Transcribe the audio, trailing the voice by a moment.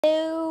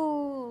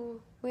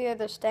Hello, we are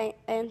the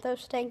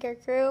Anthos Tanker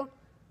crew.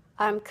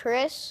 I'm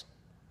Chris.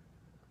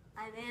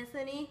 I'm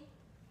Anthony.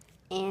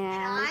 And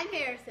I'm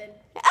Harrison.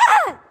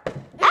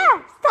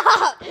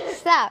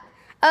 Stop.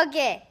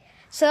 Okay,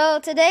 so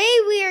today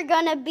we are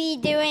gonna be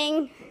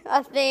doing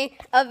a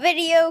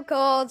video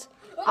called,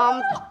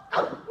 oh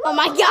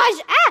my gosh,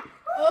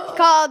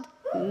 called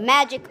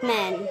Magic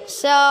Men.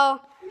 So,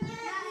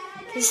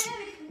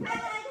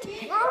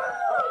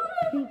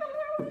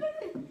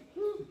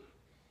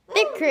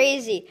 they're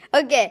crazy.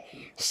 Okay,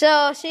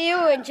 so see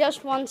you in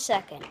just 1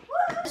 second.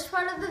 This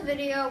part of the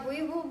video,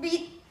 we will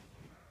be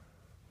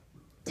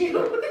doing.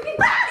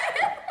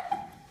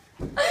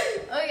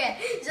 Okay,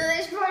 so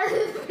this part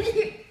of the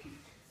video.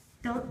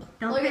 Don't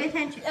pay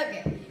attention.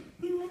 Okay.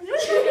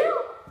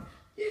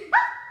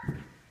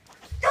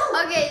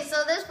 Okay,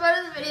 so this part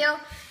of the video,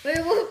 we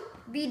will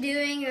be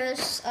doing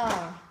this.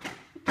 Oh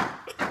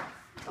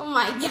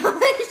my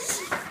gosh.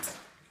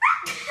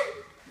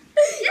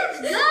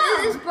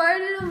 This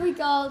part will be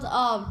called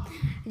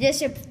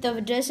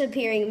the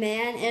Disappearing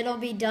Man. It'll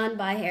be done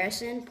by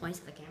Harrison. Points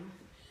to the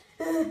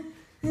camera.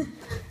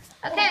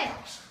 Okay.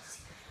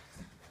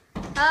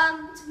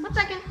 1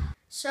 second.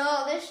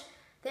 So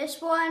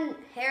this one,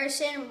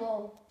 Harrison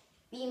will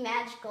be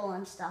magical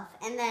and stuff,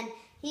 and then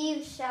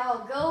he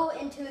shall go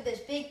into this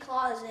big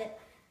closet.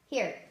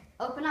 Here,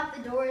 open up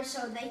the doors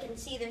so they can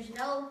see. There's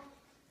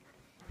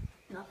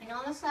Nothing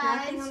on the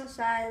sides. nothing on the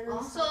sides.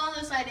 Also on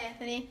the side,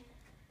 Anthony.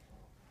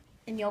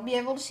 And you'll be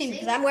able to see me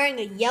because I'm wearing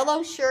a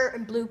yellow shirt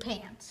and blue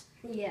pants.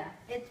 Yeah,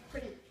 it's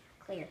pretty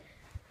clear.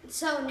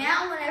 So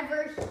now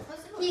whenever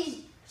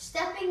he's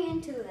stepping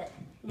into it,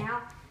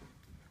 now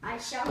I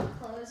shall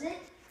close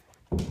it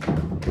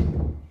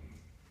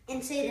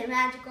and say the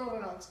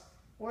magical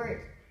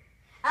word.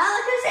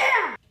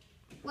 Alakazam!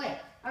 Wait,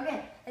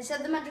 okay, I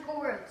said the magical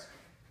words.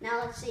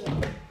 Now let's see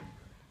it.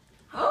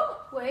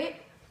 Oh, wait.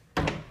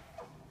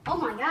 Oh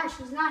my gosh,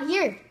 he's not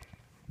here.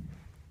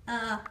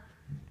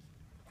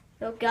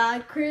 Oh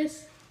God,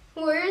 Chris.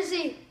 Where is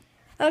he?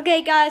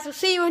 Okay, guys, we'll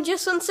see you in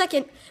just 1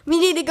 second. We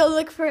need to go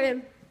look for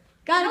him.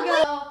 Gotta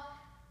go. So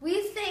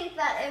we think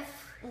that if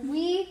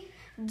we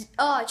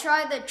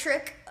try the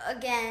trick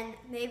again,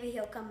 maybe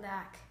he'll come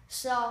back.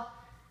 So,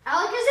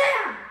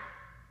 Alakazam!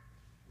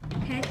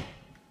 Okay.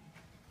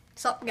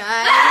 What's up,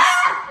 guys?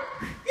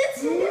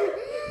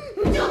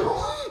 Oh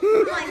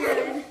my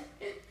God.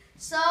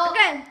 So,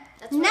 Okay.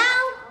 that's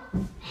Now,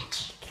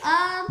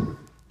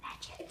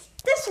 magic.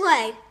 this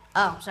way.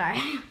 Oh, sorry.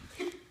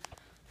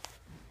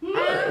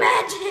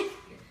 Magic.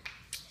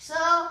 So,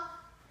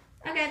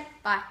 Okay.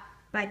 bye.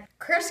 Bye.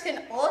 Chris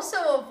can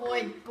also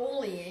avoid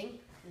bullying,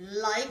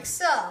 like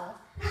so.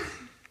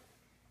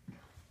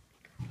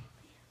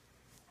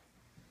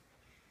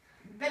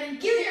 Better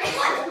give me your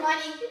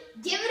money.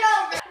 Give it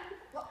over.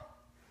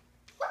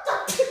 What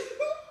the?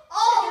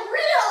 Oh,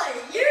 really?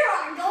 You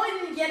are going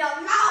to get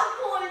a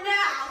mouthful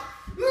now.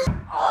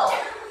 Oh.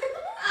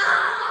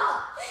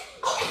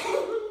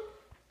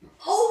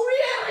 Oh,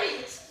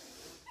 really?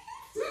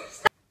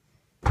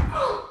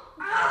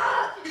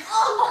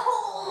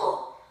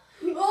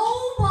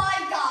 Oh my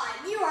God,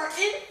 you are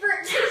in for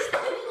just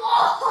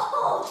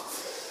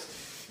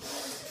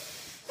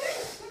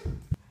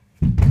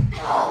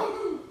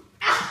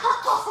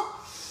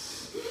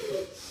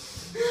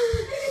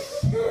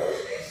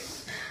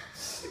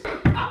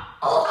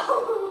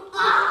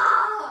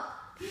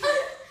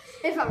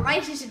If I'm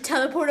right, you should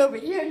teleport over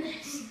here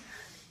next.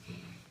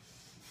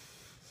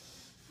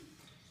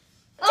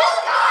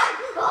 Oh God!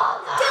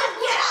 Oh God!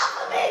 Get off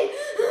of me!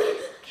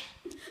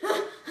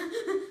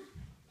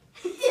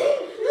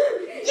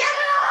 Get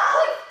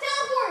out!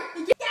 Teleport!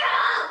 Get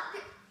out!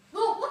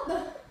 Oh, what the?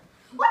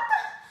 What the?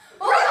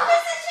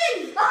 Reposition!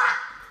 Ah!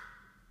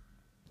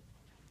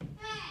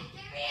 Hey,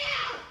 get me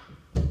out!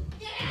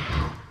 Get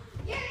out!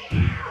 Get me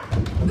out!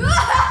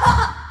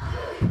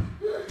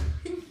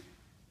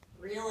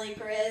 Really,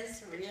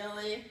 Chris?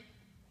 Really?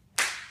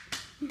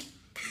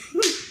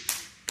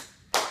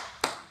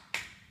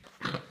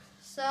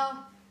 So,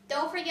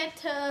 don't forget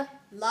to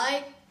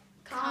like,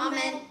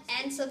 comment,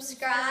 and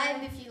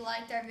subscribe if you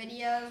liked our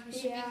videos. We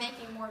should be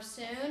making more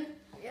soon.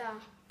 Yeah.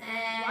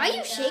 And, Why are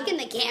you shaking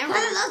the camera?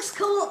 It looks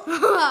cool.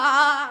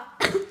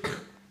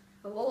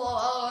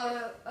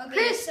 Okay,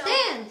 Chris, so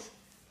dance.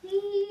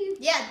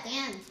 Yeah,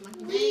 dance.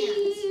 Monkey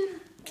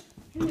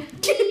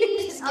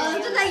dance. Oh,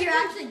 looks like you're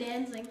actually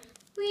dancing.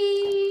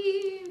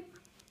 Whee.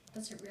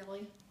 Does it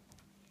really?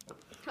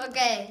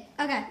 Okay.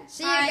 Okay.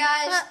 See you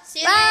guys. See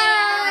you later.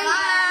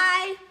 Bye.